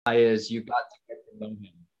is you got to get to know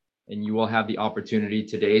him, and you will have the opportunity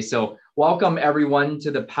today. So, welcome everyone to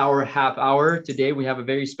the Power Half Hour. Today we have a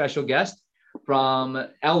very special guest from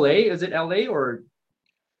LA. Is it LA or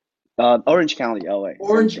Orange County, LA, same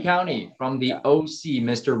Orange thing. County? From the Yeah. OC,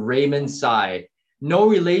 Mr. Raymond Tsai. No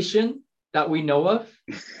relation that we know of,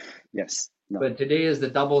 Yes. No. but today is the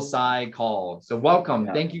double Tsai call. So, welcome.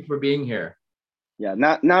 Yeah. Thank you for being here. Yeah.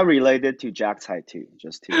 Not related to Jack Tai too.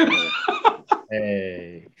 Just to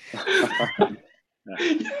Hey. yeah.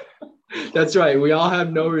 That's right. We all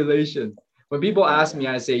have no relation. When people Yeah. ask me,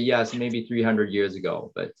 I say yes, maybe 300 years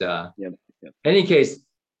ago. But Yep. Yep. any case,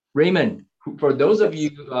 Raymond, for those of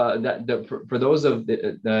you Yes. for those of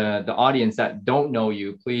the audience that don't know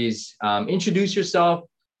you, please introduce yourself.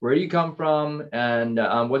 Where do you come from, and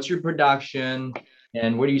what's your production,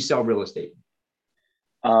 and where do you sell real estate?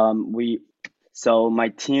 We so my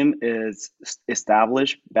team is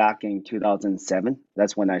established back in 2007.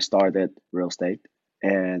 That's when I started real estate.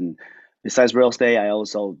 And besides real estate, I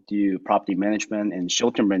also do property management and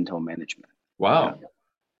short-term rental management. Yeah. Wow.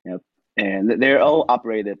 Yep. And they're all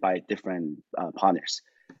operated by different partners.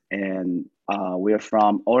 And we're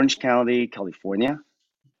from Orange County, California,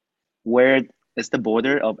 where it's the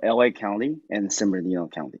border of LA County and San Bernardino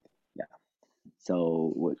County. Yeah.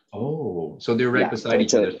 So Oh, so they're right yeah, so beside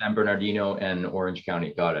it's each a other, San Bernardino and Orange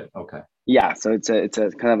County. Got it. Okay. yeah, so it's a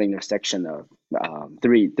kind of intersection of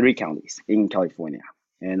three counties in California.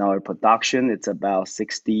 And our production it's about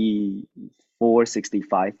 64,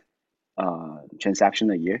 65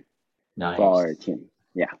 transaction a year for our Nice. team.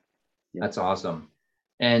 Yeah. Yep. That's awesome.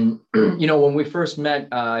 And when we first met,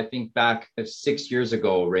 I think back 6 years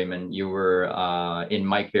ago, Raymond, you were in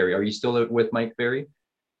Mike Ferry. Are you still with Mike Ferry?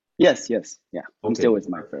 Yes, yes. Yeah. I'm still Okay, with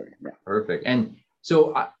my Ferry. Yeah. perfect. And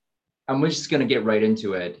so I'm just going to get right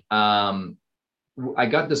into it. I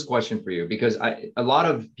got this question for you because a lot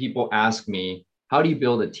of people ask me, how do you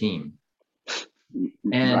build a team? Right.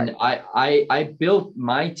 And I built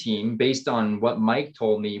my team based on what Mike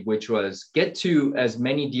told me, which was get to as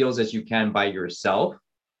many deals as you can by yourself,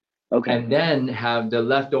 Okay. and then have the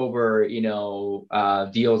leftover,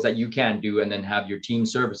 deals that you can do, and then have your team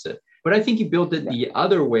service it. But I think you built it Right. the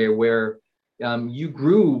other way, where you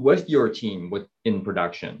grew with your team in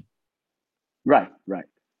production. Right. Right.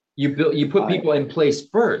 You put I people in place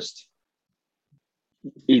first.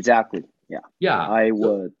 exactly. Yeah. Yeah. I So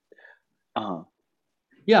would uh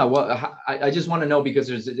yeah, well, I just want to know because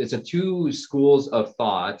it's a two schools of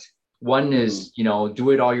thought. One mhm. is, do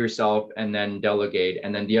it all yourself and then delegate,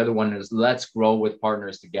 and then the other one is let's grow with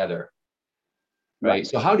partners together, right? Right.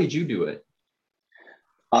 So how did you do it?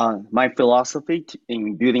 My philosophy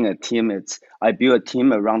in building a team, it's I build a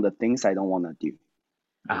team around the things I don't want to do.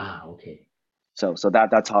 Ah, okay. So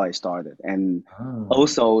that's how I started. And Oh,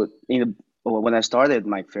 also when I started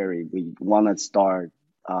my ferry, we want to start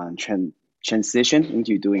transition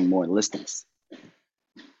into doing more listings.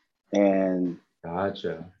 And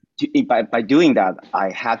gotcha. by doing that, I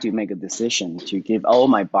had to make a decision to give all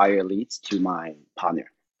my buyer leads to my partner.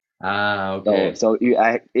 Ah, So okay. so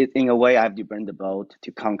in a way, I have to burn the boat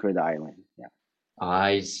to conquer the island. Yeah.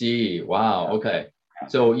 I see. Wow. Yeah. Okay. Yeah.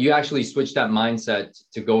 So you actually switched that mindset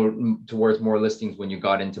to go towards more listings when you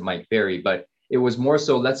got into Mike Ferry, but it was more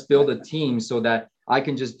so let's build Right. a team so that I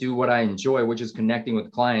can just do what I enjoy, which is connecting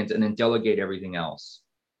with clients, and then delegate everything else.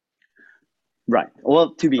 Right.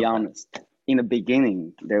 Well, to be Okay. honest, in the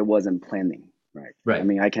beginning, there wasn't planning, right? I Right.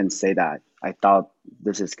 mean, I can say that I thought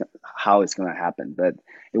this is how it's gonna happen, but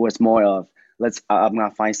it was more of I'm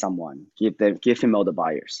gonna find someone, give him all the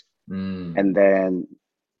buyers, and Mm, then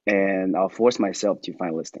and I'll force myself to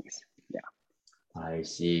find listings. Yeah, I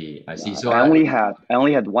see. I see. yeah. So I I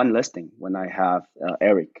only had one listing when I have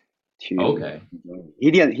Eric to. okay. He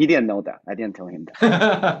didn't know that. I didn't tell him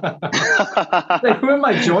Like, who am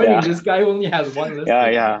I that. joining? Yeah, This guy only has one yeah,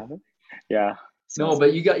 listing. yeah, yeah. So No, but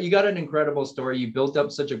you got an incredible story. You built up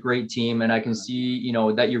such a great team, and I can see,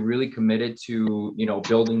 that you're really committed to,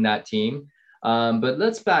 building that team. But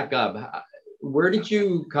let's back up. Where did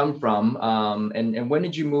you come from? And when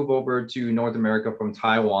did you move over to North America from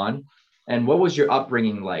Taiwan? And what was your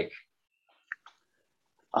upbringing like?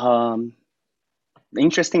 um.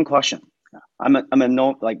 Interesting question. I'm a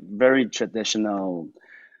no like very traditional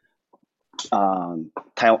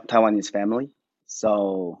Taiwanese family.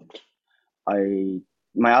 So I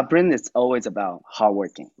my upbringing is always about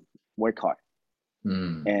hardworking, work hard,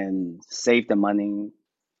 Hmm. and save the money,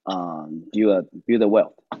 build a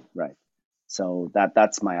wealth, right? So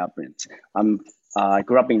that's my upbringing. I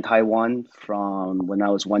grew up in Taiwan from when I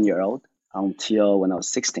was 1 year old until when I was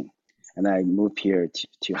 16, and I moved here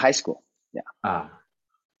to high school. Yeah. Ah.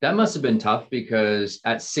 That must have been tough because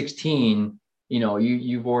at 16,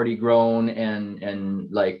 you've already grown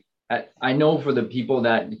and like I know for the people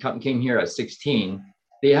that came here at 16,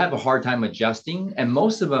 they have a hard time adjusting, and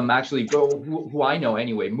most of them actually go who I know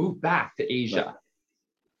anyway, move back to Right. Asia.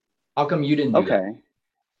 How come you didn't do that? Okay.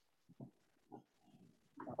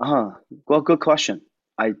 Well, good question.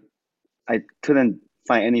 I I couldn't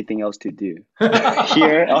find anything else to do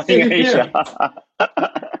here or in Same Asia. here.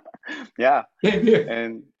 Yeah, Same here.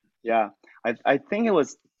 and yeah, I think it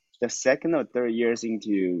was the second or third years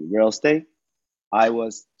into real estate. I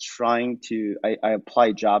was trying to I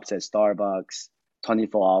applied jobs at Starbucks,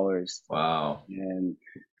 24 hours, Wow. and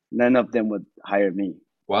none of them would hire me.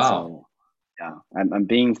 Wow. So yeah, I'm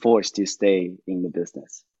being forced to stay in the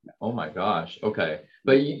business. Oh my gosh. Okay.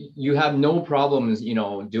 But you have no problems,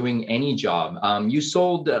 doing any job. You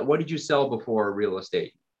sold, what did you sell before real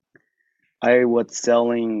estate? I was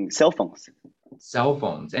selling cell phones. Cell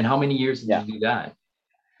phones. And how many years did Yeah, you do that?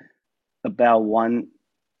 about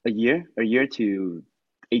a year to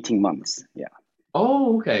 18 months. Yeah,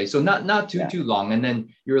 Oh, okay. So not too yeah. too long. And then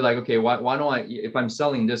you were like, okay, why don't I, if I'm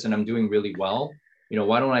selling this and I'm doing really well,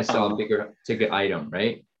 why don't I sell a Uh, bigger ticket item,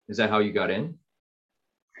 right? Is that how you got in?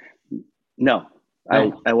 no,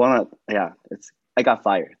 No, I wanna, yeah, I got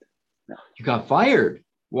fired. No, you got fired.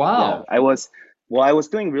 yeah, Wow. I was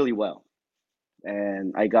doing really well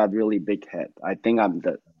and I got really big head. I think I'm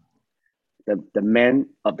the man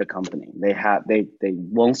of the company. They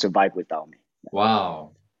won't survive without me.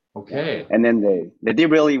 Wow. Yeah, Okay. and then they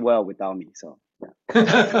did really well without me. So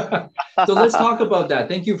So let's talk about that.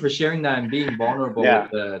 Thank you for sharing that and being vulnerable with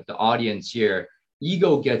yeah, the audience here.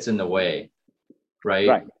 Ego gets in the way, right?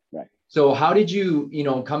 right, right, So how did you,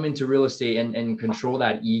 come into real estate and control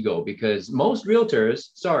that ego? Because most realtors,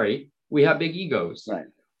 sorry, we have big egos. right.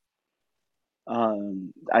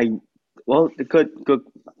 I well, good.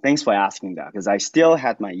 Thanks for asking that because I still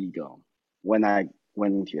had my ego when I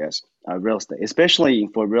went into real estate, especially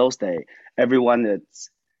for real estate. Everyone that's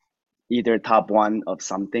either top one of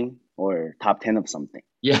something or top 10 of something.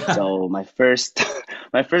 Yeah. So my first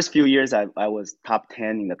my first few years, I was top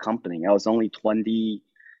 10 in the company. I was only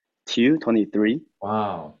 22, 23,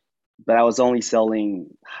 Wow. but I was only selling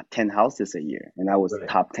 10 houses a year, and I was Right.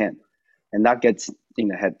 top 10, and that gets in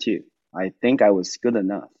the head too. I think I was good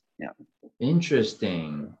enough. Yeah,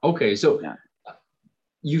 Interesting. Okay, so yeah.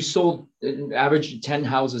 you sold an average 10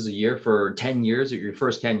 houses a year for 10 years, or your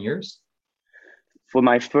first 10 years? For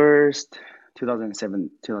my first 2007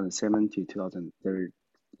 to 2003,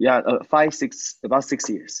 yeah, 5 6 about 6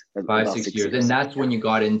 years, Five, about six six years. And years. that's Yeah. when you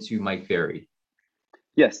got into Mike Ferry.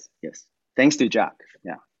 Yes, yes. Thanks to Jack.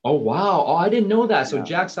 Yeah, Oh, wow. Oh, I didn't know that. So yeah,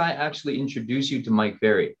 Jack Sai actually introduced you to Mike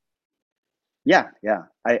Ferry. yeah, yeah.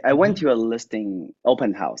 I went Mhm. to a listing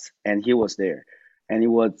open house and he was there, and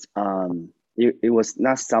it was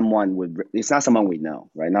not someone with it's not someone we know,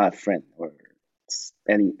 right? Not a friend or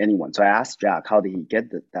anyone. So I asked Jack how did he get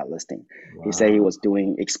that listing. He said he Wow. was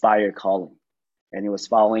doing expired calling and he was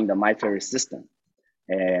following the MyFairy system.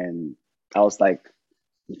 And I was like,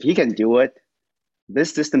 if he can do it,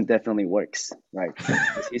 this system definitely works, right?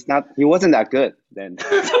 Because he wasn't that good then.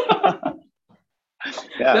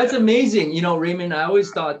 Yeah, That's amazing. Raymond, I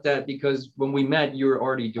always thought that because when we met, you were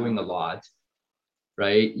already doing a lot,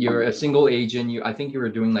 right? You're a single agent. I think you were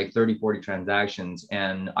doing like 30, 40 transactions.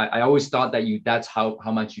 And I always thought that that's how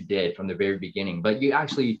much you did from the very beginning. But you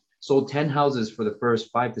actually sold 10 houses for the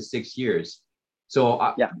first 5 to 6 years.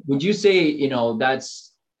 So yeah. would you say,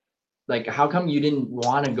 that's like, how come you didn't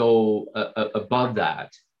want to go above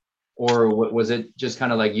that? Or was it just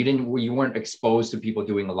kind of like you weren't exposed to people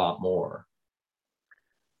doing a lot more?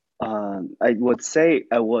 I would say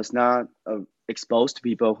I was not exposed to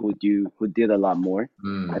people who did a lot more.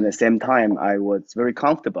 At the Hmm. same time, I was very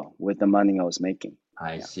comfortable with the money I was making.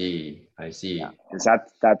 I Yeah, see. I yeah. see. Because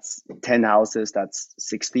that's 10 houses, that's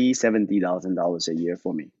 60, $70,000 a year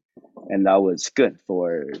for me. And that was good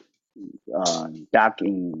for back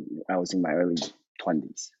in I was in my early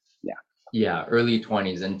 20s. Yeah. Yeah, early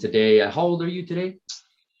 20s. And today, how old are you today?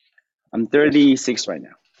 I'm 36 right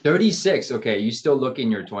now. 36. Okay, you still look in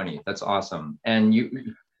your 20s. That's awesome. And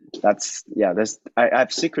you That's yeah, I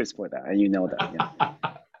have secrets for that, and you know that.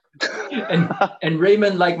 and Yeah. and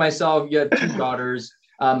Raymond, like myself, you have two daughters.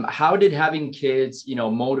 How did having kids,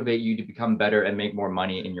 motivate you to become better and make more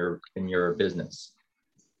money in your business?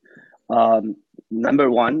 Um,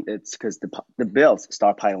 Number one, it's because the bills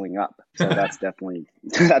start piling up. So that's definitely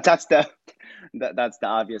that's the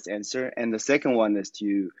obvious answer. And the second one is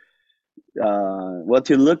to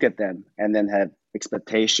to look at them and then have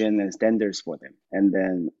expectation and standards for them. And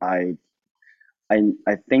then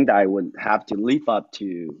I think that I would have to live up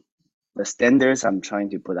to the standards I'm trying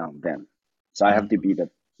to put on them. So I have to be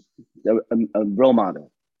a role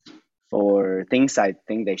model for things I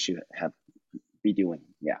think they should have be doing.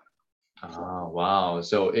 Yeah. Oh, wow.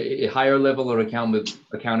 So a higher level of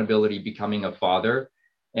accountability, becoming a father,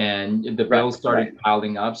 and the bills started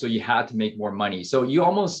piling up. So you had to make more money. So you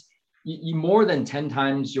more than 10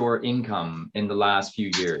 times your income in the last few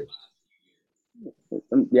years.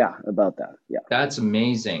 Yeah, about that. Yeah. That's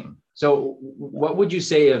amazing. So what would you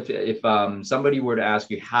say if somebody were to ask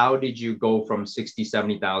you, how did you go from 60,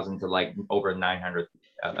 70,000 to like over 900,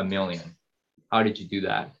 a million? How did you do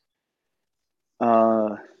that?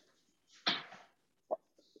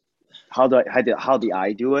 How do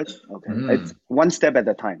I do it? Okay. It's one step at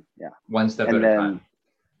a time. Yeah. One step at a time.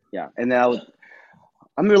 Yeah. And then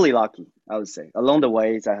I'm really lucky, I would say. Along the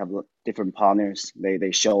ways, I have different partners.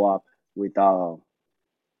 They show up without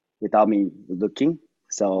me looking.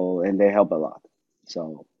 So, and they help a lot.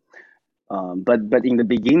 So, but in the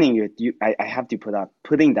beginning, I have to put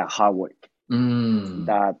in that hard work.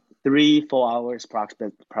 That 3-4 hours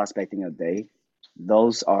prospecting a day,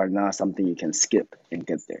 those are not something you can skip and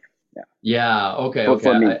get there. Yeah. Yeah. Okay.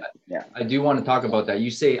 For me, I do want to talk about that.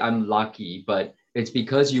 You say I'm lucky, but it's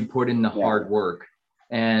because you put in the hard work,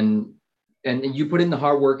 and you put in the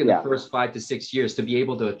hard work in the first 5 to 6 years to be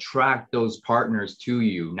able to attract those partners to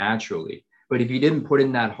you naturally. But if you didn't put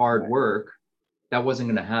in that hard work, that wasn't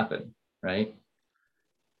going to happen, right?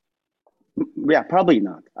 Yeah, probably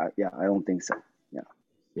not. I don't think so.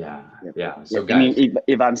 Yeah. So guys, I mean,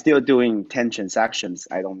 if I'm still doing 10 transactions,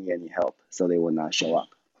 I don't need any help, so they will not show up.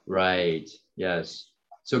 Right. Yes.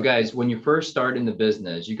 So guys, when you first start in the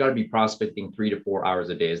business, you got to be prospecting 3 to 4 hours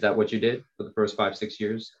a day. Is that what you did for the first 5, 6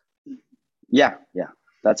 years? Yeah.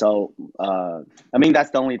 That's all. I mean, that's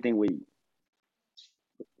the only thing we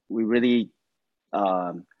really,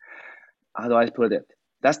 how do I put it?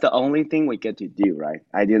 That's the only thing we get to do, right?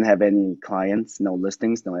 I didn't have any clients, no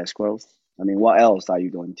listings, no escrows. I mean, what else are you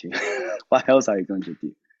going to do?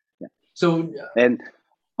 Yeah. So, and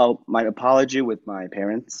my apology with my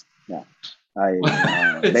parents. Yeah. I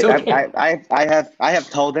have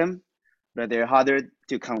told them that they're harder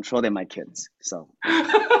to control than my kids. So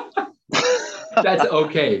that's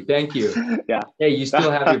okay. Thank you. Yeah. Hey, you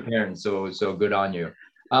still have your parents, so good on you.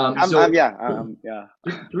 3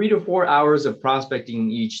 to 4 hours of prospecting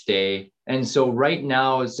each day. And so right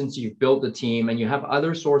now, since you've built the team and you have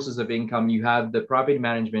other sources of income, you have the property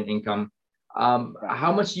management income.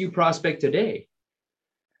 How much do you prospect today?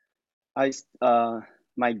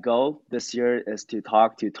 My goal this year is to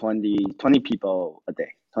talk to 20 people a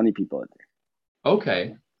day. 20 people a day.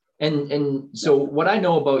 Okay. And so what I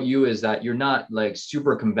know about you is that you're not like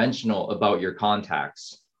super conventional about your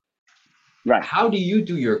contacts. Right. How do you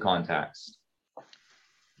do your contacts?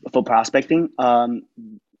 For prospecting,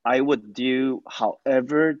 I would do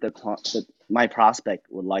however my prospect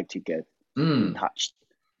would like to get in touch,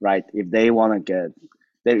 right? If they want to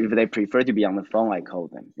if they prefer to be on the phone, I call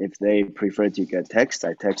them. If they prefer to get text,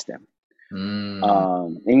 I text them.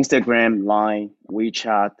 Instagram, Line,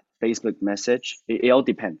 WeChat, Facebook message. It all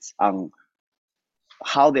depends on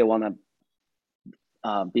how they want to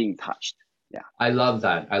be in touch. Yeah. I love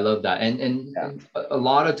that. And a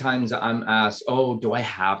lot of times I'm asked, oh, do I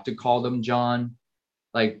have to call them, John?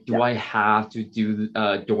 Like, do I have to do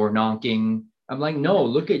door knocking? I'm like, no,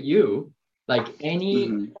 look at you. Like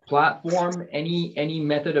any platform, any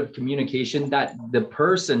method of communication that the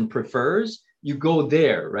person prefers, you go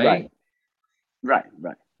there, right? Right.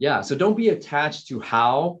 Yeah. So don't be attached to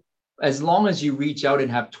how, as long as you reach out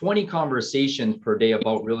and have 20 conversations per day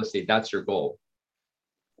about real estate, that's your goal.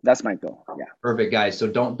 That's my goal. Yeah. Perfect, guys. So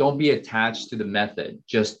don't be attached to the method.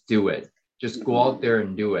 Just do it. Just go out there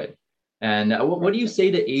and do it. And what do you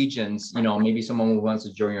say to agents? You know, maybe someone who wants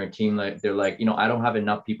to join your team, like they're like, you know, I don't have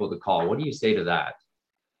enough people to call. What do you say to that?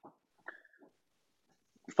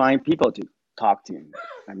 Find people to talk to.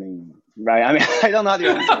 I mean, right? I mean, I don't know how to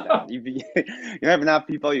answer that. If you have enough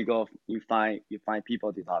people, you find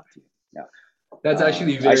people to talk to. Yeah. That's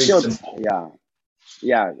actually very simple.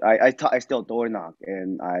 Yeah. I still door knock,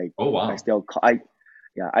 and I still call. I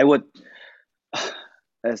would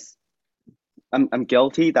I'm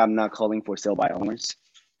guilty that I'm not calling for sale by owners,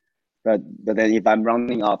 but then if I'm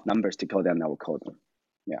running out of numbers to call them, I will call them.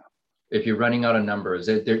 Yeah. If you're running out of numbers,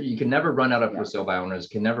 you can never run out of for sale by owners.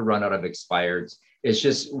 Can never run out of expireds. It's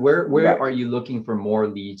just where are you looking for more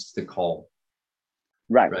leads to call?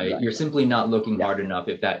 Right. You're simply not looking hard enough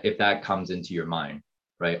if that comes into your mind.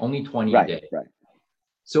 Right. Only 20 a day. Right.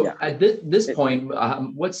 So at this point,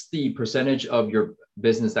 what's the percentage of your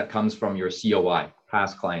business that comes from your COI,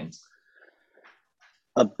 past clients?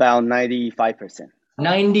 About 95%.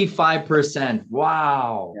 95%.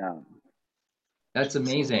 Wow. Yeah. That's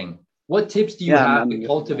amazing. What tips do you Yeah. have to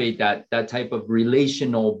cultivate that type of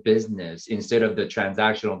relational business instead of the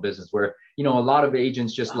transactional business where, a lot of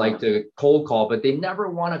agents just like to cold call, but they never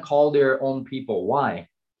want to call their own people. Why?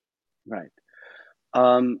 Right.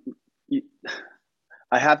 Um, you,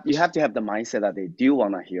 you have to have the mindset that they do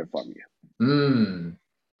want to hear from you. Mm,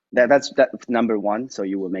 That's number one. So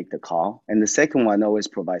you will make the call, and the second one, always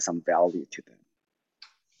provide some value to them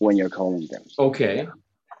when you're calling them. okay. Yeah.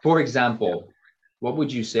 For example, what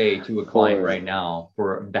would you say to a client right now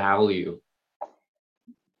for value?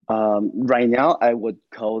 Right now, I would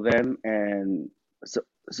call them, and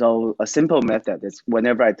so a simple method is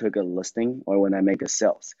whenever I took a listing or when I make a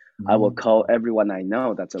sales, I will call everyone I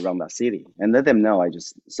know that's around that city and let them know I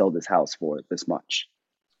just sold this house for this much.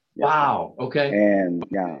 Yeah. Wow. Okay. And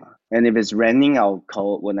yeah, and if it's raining, I'll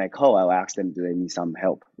call. When I call, I'll ask them, do they need some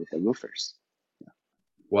help with the roofers?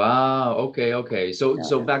 Wow. Okay. Okay. So Yeah.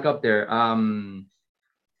 so back up there.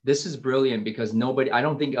 This is brilliant because I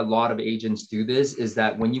don't think a lot of agents do this, is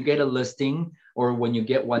that when you get a listing or when you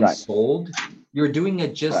get one Right. sold, you're doing a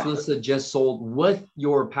just Right. listed, just sold with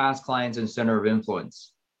your past clients and center of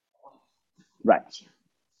influence. Right.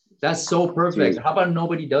 That's so perfect. How about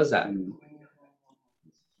nobody does that?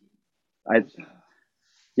 I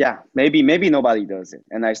Yeah, maybe nobody does it,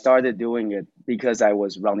 and I started doing it because I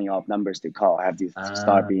was running out of numbers to call. I have to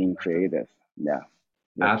start being creative. Yeah.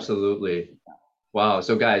 Absolutely. Wow.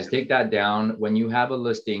 So guys, take that down. When you have a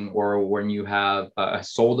listing or when you have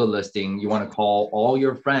sold a listing, you want to call all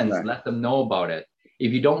your friends, Right. let them know about it.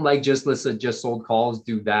 If you don't like just listed, just sold calls,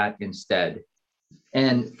 do that instead.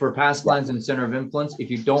 And for past clients and center of influence, if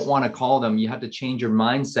you don't want to call them, you have to change your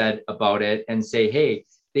mindset about it and say, hey,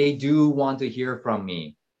 they do want to hear from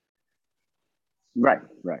me. Right.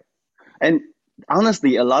 And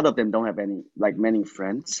honestly, a lot of them don't have many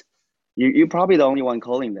friends. You're probably the only one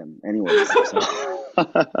calling them anyways. So.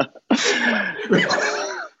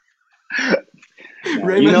 Yeah,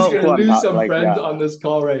 Raymond's gonna who I'm lose some like. friends Yeah. on this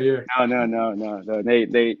call right here. No.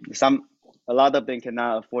 A lot of them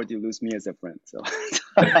cannot afford to lose me as a friend. So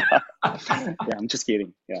yeah, I'm just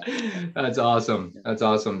kidding. Yeah. That's awesome. That's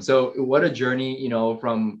awesome. So what a journey,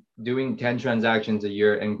 from doing 10 transactions a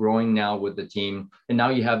year and growing now with the team. And now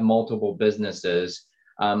you have multiple businesses.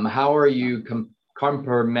 How are you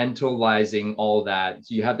compartmentalizing all that?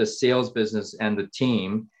 So you have the sales business and the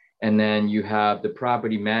team, and then you have the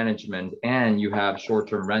property management and you have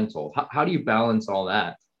short-term rental. How do you balance all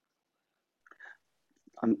that?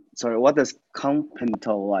 I'm sorry, what does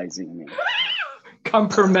compartmentalizing mean?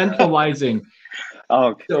 Compartmentalizing.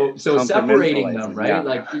 Oh, So separating them, compartmentalizing. right? Yeah.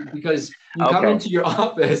 Like, because you come Okay. into your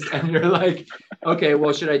office and you're like, okay,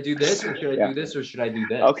 well, should I do this or should I do this or should I do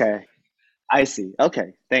this? Okay. I see.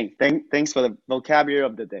 Okay. Thanks for the vocabulary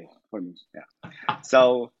of the day for me. Yeah.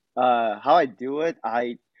 So how I do it,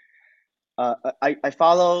 I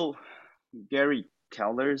follow Gary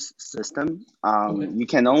Keller's system. Okay. You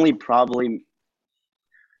can only probably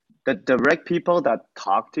the direct people that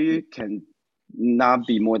talk to you can not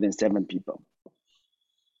be more than 7 people.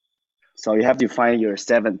 So you have to find your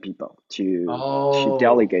 7 people to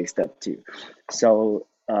delegate stuff to. So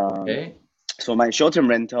Okay. so my short-term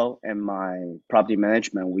rental and my property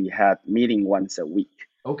management, we had meeting once a week.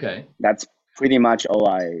 Okay. That's pretty much all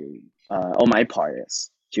my part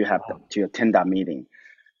is to attend that meeting.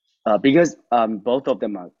 Because both of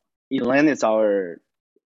them are. Elan is the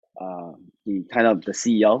kind of the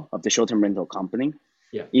CEO of the short-term rental company.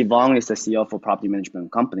 Yeah. Yvonne is the CEO for property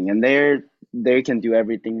management company, and they can do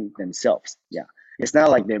everything themselves. Yeah, it's not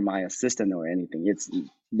like they're my assistant or anything.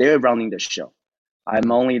 They're running the show.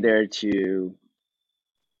 I'm only there to.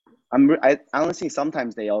 I honestly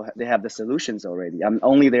sometimes they have the solutions already. I'm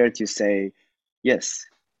only there to say, yes,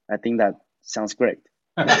 I think that sounds great.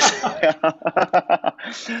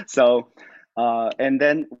 So, and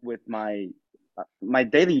then with my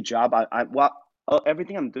daily job,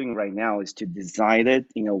 everything I'm doing right now is to design it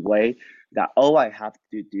in a way that all I have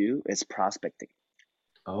to do is prospecting.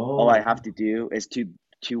 All I have to do is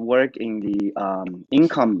to work in the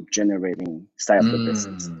income generating side of the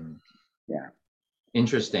business. Yeah.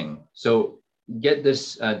 Interesting. So get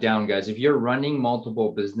this down, guys. If you're running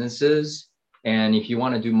multiple businesses and if you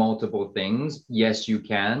want to do multiple things, yes, you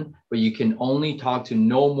can, but you can only talk to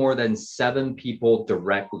no more than 7 people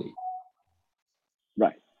directly.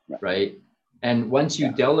 Right. And once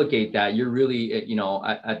you delegate that, you're really,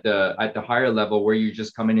 at the higher level where you're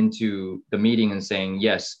just coming into the meeting and saying,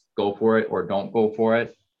 yes, go for it or don't go for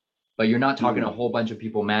it. But you're not talking to a whole bunch of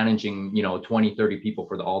people managing, 20, 30 people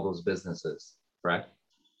for all those businesses, correct?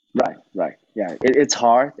 Right. Yeah, it's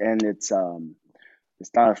hard and it's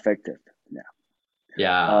not effective. Yeah.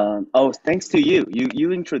 Yeah. Oh, thanks to you.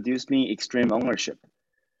 You introduced me extreme ownership,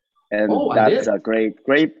 and Oh, I that's did. a great.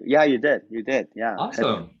 Yeah, you did. You did. Yeah.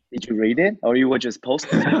 Awesome. Did you read it, or you were just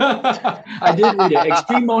posting it? I did read it.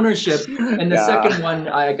 Extreme Ownership. And the second Yeah. one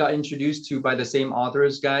I got introduced to by the same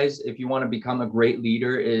authors, guys. If you want to become a great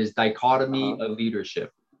leader, is Dichotomy Uh-huh. of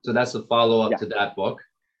Leadership. So that's a follow up Yeah. to that book.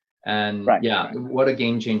 And Right. yeah, Right. what a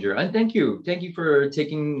game changer. And thank you for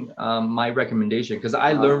taking my recommendation, because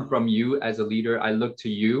I Uh-huh. learn from you as a leader. I look to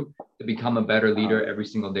you to become a better Uh-huh. leader every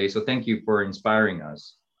single day. So thank you for inspiring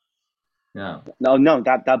us. Yeah. No,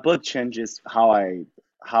 that book changes how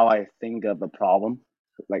I think of a problem,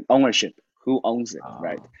 like ownership. Who owns it,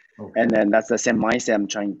 right? And Okay. then that's the same mindset I'm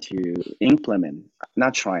trying to implement.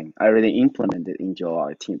 Not trying, I already implemented into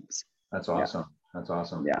our teams. That's Yeah, awesome. That's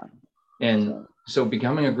awesome. yeah. And So, so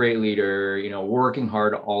becoming a great leader, working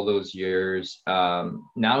hard all those years,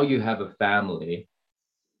 now you have a family,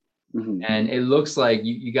 mhm, and it looks like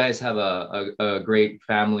you guys have a great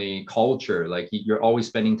family culture. Like you're always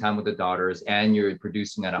spending time with the daughters and you're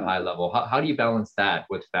producing at a right. high level. How do you balance that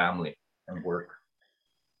with family and work?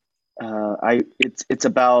 It's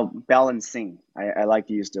about balancing. I like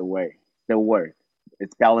to use the word.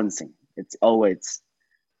 It's balancing.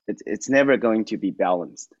 It's never going to be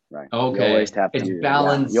balanced, right? You always Okay. have It's to,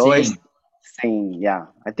 yeah. You always balancing. saying, yeah.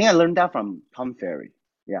 I think I learned that from Tom Ferry.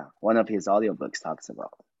 Yeah, one of his audiobooks talks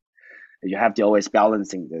about you have to always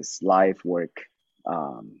balancing this life work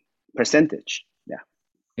um, percentage. Yeah,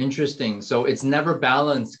 Interesting. So it's never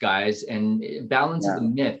balanced, guys. And balance is a yeah,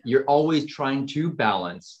 myth. You're always trying to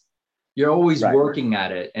balance. You're always right, working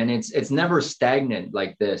at it. And it's never stagnant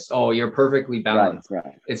like this. Oh, you're perfectly right, balanced.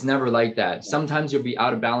 right. It's never like that. Yeah. Sometimes you'll be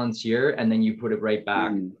out of balance here and then you put it right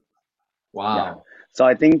back. Mhm. Yeah. Wow. So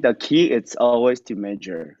I think the key is always to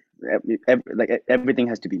measure. Everything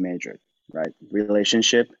has to be measured, right?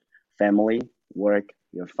 Relationship, family, work,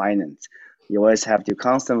 your finance. You always have to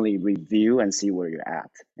constantly review and see where you're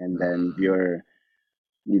at. And then Mm.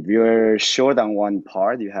 if you're short on one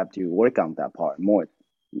part, you have to work on that part more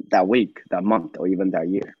that week, that month, or even that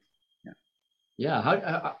year. Yeah.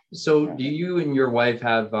 Yeah. So Yeah. do you and your wife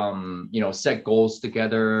have set goals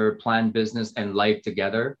together, plan business and life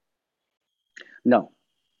together? No.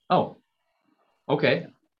 Oh, okay.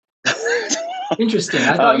 Yeah. Interesting.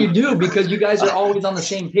 I thought um, you do, because you guys are always on the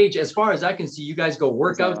same page. As far as I can see, you guys go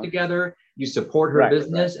work out so together, you support her right.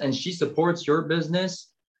 business, and she supports your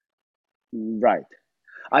business. Right.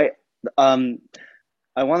 I um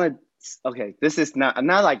I want to. Okay, this is not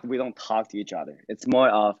like we don't talk to each other. It's more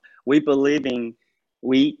of we believe in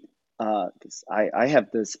we. 'Cause I have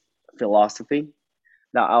this philosophy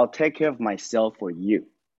that I'll take care of myself for you,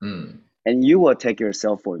 Mm. and you will take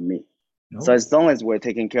yourself for me. So No. as long as we're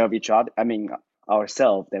taking care of each other, I mean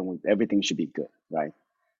ourselves, then everything should be good, right?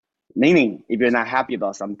 Meaning, if you're not happy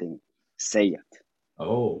about something, say it.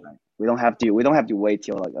 Oh, Right? We don't have to wait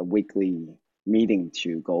till like a weekly meeting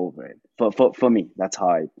to go over it. For me, that's how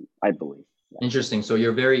I believe. Yeah. interesting. So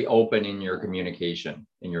you're very open in your communication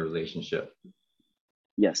in your relationship.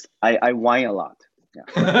 Yes, I whine a lot. I'm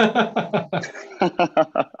Yeah.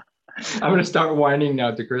 gonna start whining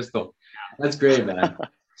now to Crystal. That's great, man.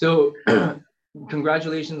 So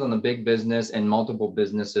congratulations on the big business and multiple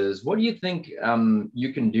businesses. What do you think you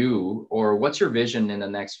can do, or what's your vision in the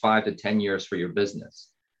next 5 to 10 years for your business?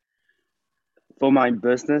 For my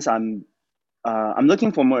business, I'm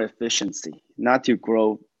looking for more efficiency, not to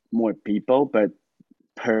grow more people, but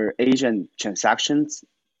per agent transactions,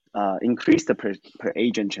 increase the per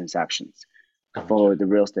agent transactions Gotcha. for the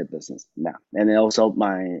real estate business. Yeah, and then also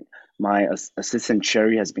my assistant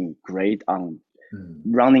Cherry has been great on Hmm.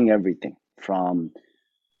 running everything from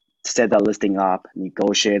set the listing up,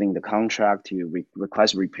 negotiating the contract to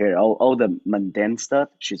request repair, all the mundane stuff.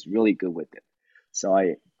 She's really good with it. So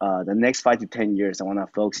the next 5 to 10 years, I want to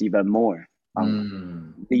focus even more on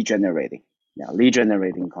Hmm. lead generating. Yeah, lead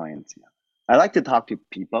generating clients. Yeah. I like to talk to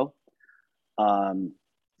people, um,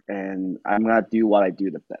 and I'm gonna do what I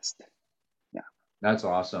do the best. Yeah, That's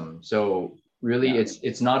awesome. So really, yeah.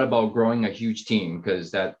 it's not about growing a huge team,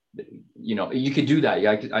 because that you could do that.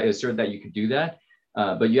 Yeah, I assert that you could do that,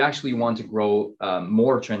 but you actually want to grow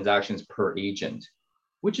more transactions per agent,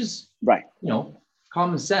 which is Right.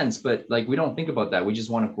 common sense. But like we don't think about that. We just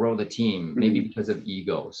want to grow the team, maybe Hmm. because of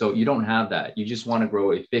ego. So you don't have that. You just want to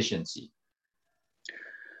grow efficiency.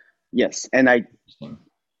 Yes, and Interesting.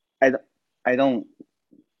 I, I don't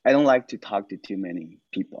I don't like to talk to too many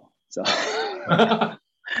people. So I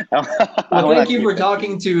Well, want thank to you keep for the team.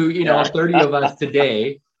 talking to Yeah. 30 of us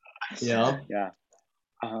today. Yeah.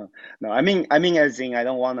 No, I mean, as in, I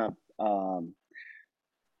don't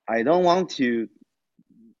want to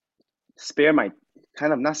spare my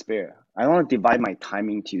kind of not spare. I don't want to divide my time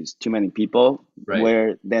into too many people Right.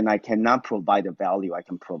 where then I cannot provide the value I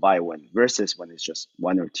can provide when versus when it's just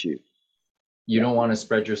one or two. You Yeah, don't want to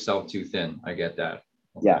spread yourself too thin. I get that.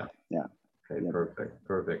 Okay. yeah, yeah, Okay, yeah. perfect,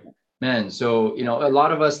 perfect. Man, so a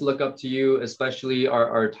lot of us look up to you, especially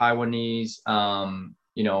our Taiwanese,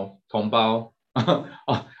 Tongbao.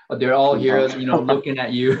 They're all here, Compound. looking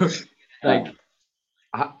at you. Uh, Like,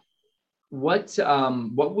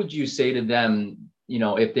 what would you say to them,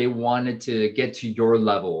 if they wanted to get to your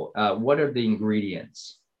level? What are the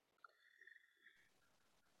ingredients?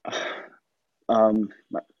 um,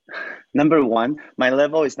 number one, my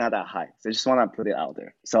level is not that high, so I just want to put it out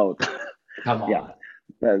there. So, Come yeah, on.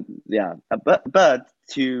 yeah, but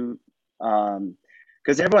to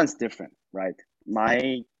because everyone's different, right?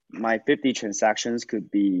 My 50 transactions could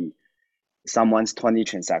be someone's 20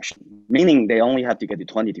 transaction, meaning they only have to get to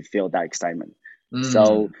 20 to feel that excitement.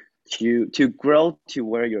 So Mm, to grow to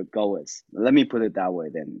where your goal is, let me put it that way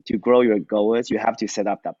then. To grow your goal is you have to set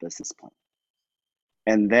up that business plan.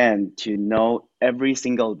 And then to know every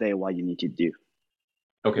single day what you need to do.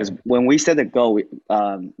 Because okay. when we set a goal,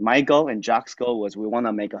 my goal and Jack's goal was we want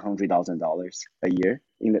to make $100,000 a year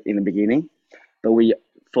in the beginning, but we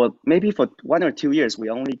for maybe for 1 or 2 years we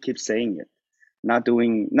only keep saying it, not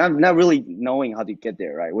really knowing how to get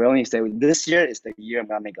there, right? We only say this year is the year I'm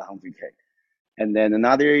gonna make 100K, and then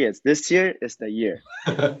another year is this year is the year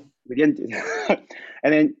we didn't do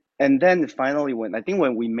and then finally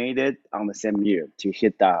when we made it on the same year to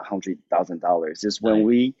hit that $100,000 is when Nice.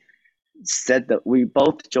 we said that we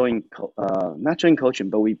both not join coaching,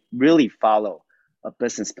 but we really follow a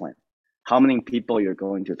business plan. How many people you're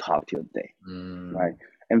going to talk to a day, right? Mm,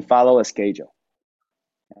 And follow a schedule.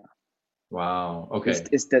 wow. It's, Okay.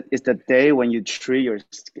 it's the it's the day when you treat your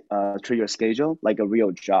schedule like a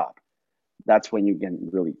real job. That's when you can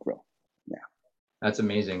really grow. Yeah, That's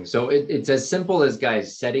amazing. So it's as simple as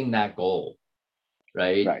guys setting that goal,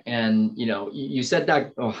 right? right, And you set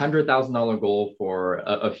that $100,000 goal for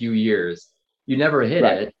a few years. You never hit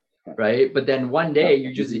right, it, right. right? But then one day No,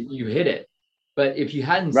 you hit it. But if you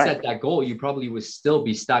hadn't right. set that goal, you probably would still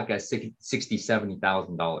be stuck at 60,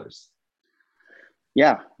 $70,000.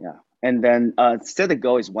 Yeah, yeah. And then set the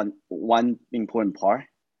goal is one important part,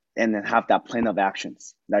 and then have that plan of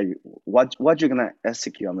actions that what you're gonna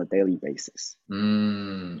execute on a daily basis.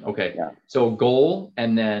 Okay. Yeah, So goal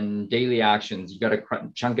and then daily actions. You got to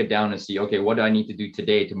chunk it down and see, okay, what do I need to do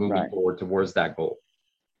today to move me right, forward towards that goal?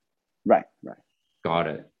 right, right. Got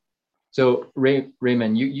it. So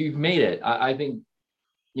Raymond, you've made it. I think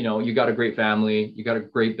you got a great family, you got a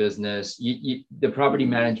great business. The property Mhm.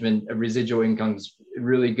 management residual income's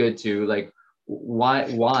really good too. Like,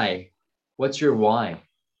 why? What's your why?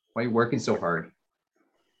 Why are you working so hard?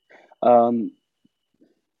 Um,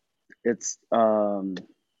 it's um,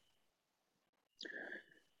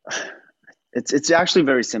 it's actually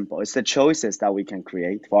very simple. It's the choices that we can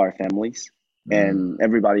create for our families Mm, and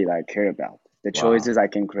everybody that I care about. The wow. choices I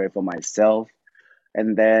can create for myself,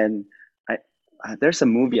 and then I there's a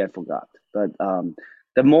movie I forgot, but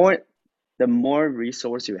the more the more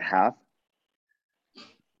resource you have,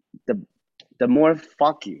 the the more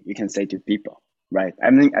fuck you can say to people, right? I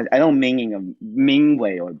mean, I don't mean in a mean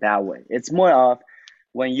way or bad way. It's more of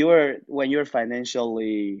when you're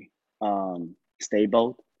financially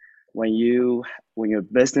stable, when you when your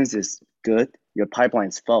business is good, your pipeline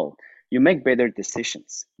is full, you make better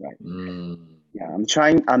decisions, right? Mm, Yeah, I'm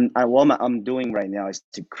trying. What I'm doing right now is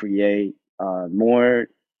to create more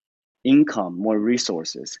income, more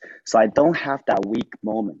resources, so I don't have that weak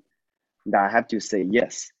moment that I have to say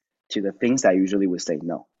yes to the things I usually would say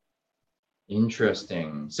no.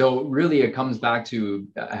 interesting. So really, it comes back to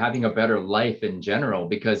having a better life in general.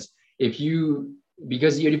 If you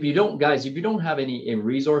don't, guys, if you don't have any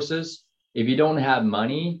resources, if you don't have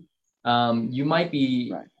money, you might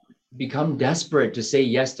Right, become desperate to say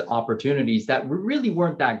yes to opportunities that really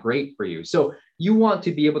weren't that great for you. So you want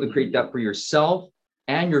to be able to create hmm, that for yourself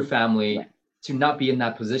and your right, family to not be in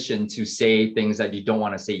that position to say things that you don't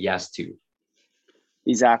want to say yes to.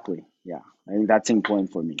 exactly. Yeah, I think that's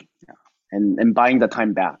important for me. Yeah, and buying the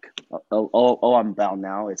time back. All I'm about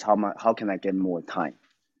now is how can I get more time?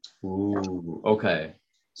 Yeah, Ooh, okay.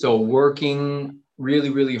 So working really,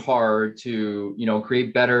 really hard to,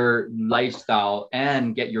 create better lifestyle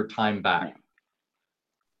and get your time yeah, back.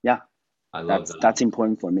 yeah. I love That's that.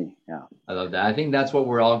 important for me. Yeah, I love that. I think that's what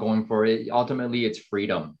we're all going for. Ultimately, it's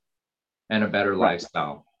freedom and a better right.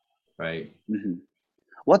 lifestyle, right? Hmm.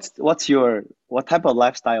 What type of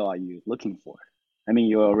lifestyle are you looking for? I mean,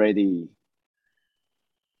 you're already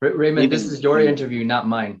Raymond, this living is your in. interview, not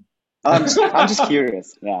mine. I'm just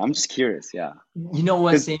curious. Yeah, I'm just curious. Yeah. You know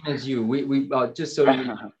what? 'Cause- Same as you. We just so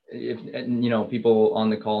you, if and, you know, people on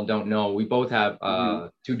the call don't know, we both have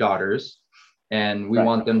two daughters, and we Right.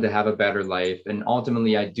 want them to have a better life. And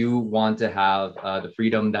ultimately, I do want to have the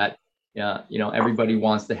freedom that you know, everybody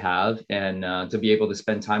wants to have, and to be able to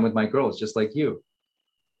spend time with my girls, just like you.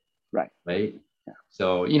 Right. Right.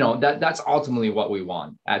 So, you know, that's ultimately what we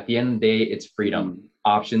want. At the end of the day, it's freedom,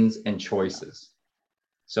 options, and choices.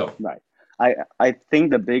 So Right. I think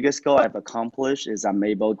the biggest goal I've accomplished is I'm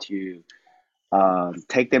able to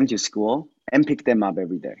take them to school and pick them up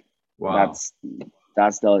every day. wow,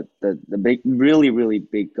 That's the big, really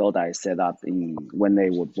big goal that I set up when they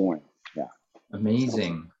were born. Yeah.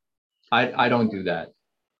 amazing. I don't do that.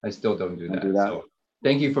 I still don't do Don't that. do that. So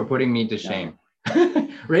thank you for putting me to Yeah. shame.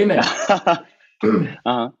 Raymond,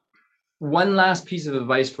 Uh-huh. one last piece of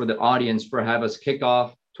advice for the audience for have us kick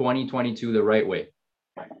off 2022 the right way.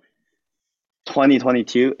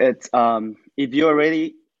 2022. It's if you're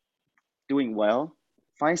already doing well,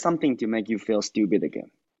 find something to make you feel stupid again.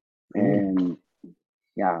 And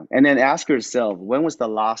yeah, and then ask yourself, when was the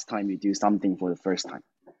last time you do something for the first time?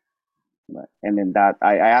 Right. And then that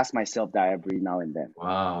I ask myself that every now and then.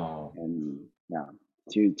 Wow. And yeah,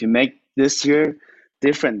 to make this year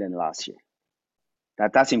different than last year.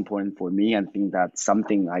 That's important for me, and I think that's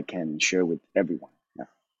something I can share with everyone. Yeah.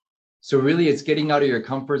 So really, it's getting out of your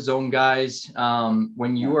comfort zone, guys.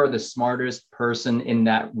 When you are the smartest person in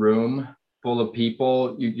that room full of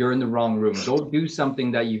people, you're in the wrong room. Go do something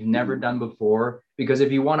that you've never done before, because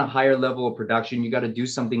if you want a higher level of production, you got to do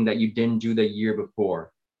something that you didn't do the year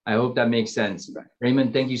before. I hope that makes sense. Right.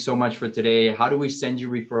 Raymond, thank you so much for today. How do we send you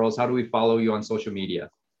referrals? How do we follow you on social media?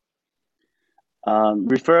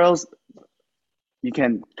 Referrals, you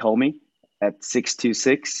can call me at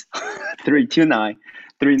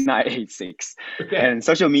 626-329-3986. Okay. And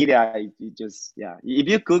social media, you just, yeah, if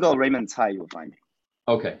you Google Raymond Tsai, you'll find me.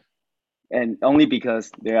 Okay. And only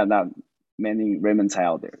because there are not many Raymond Tsai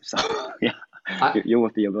out there. So yeah, you will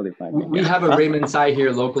be able to find me. We have a Raymond Tsai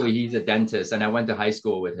here locally. He's a dentist, and I went to high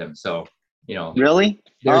school with him. So, you know. Really?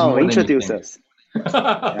 There's more introduce than you us.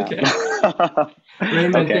 Okay.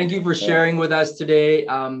 Raymond, Okay. thank you for sharing with us today.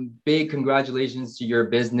 Big congratulations to your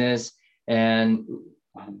business. And,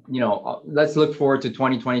 you know, let's look forward to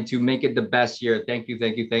 2022. Make it the best year. Thank you.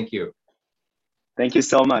 Thank you. Thank you. Thank you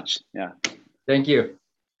so much. Yeah. Thank you.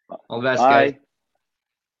 All the best, Bye. guys.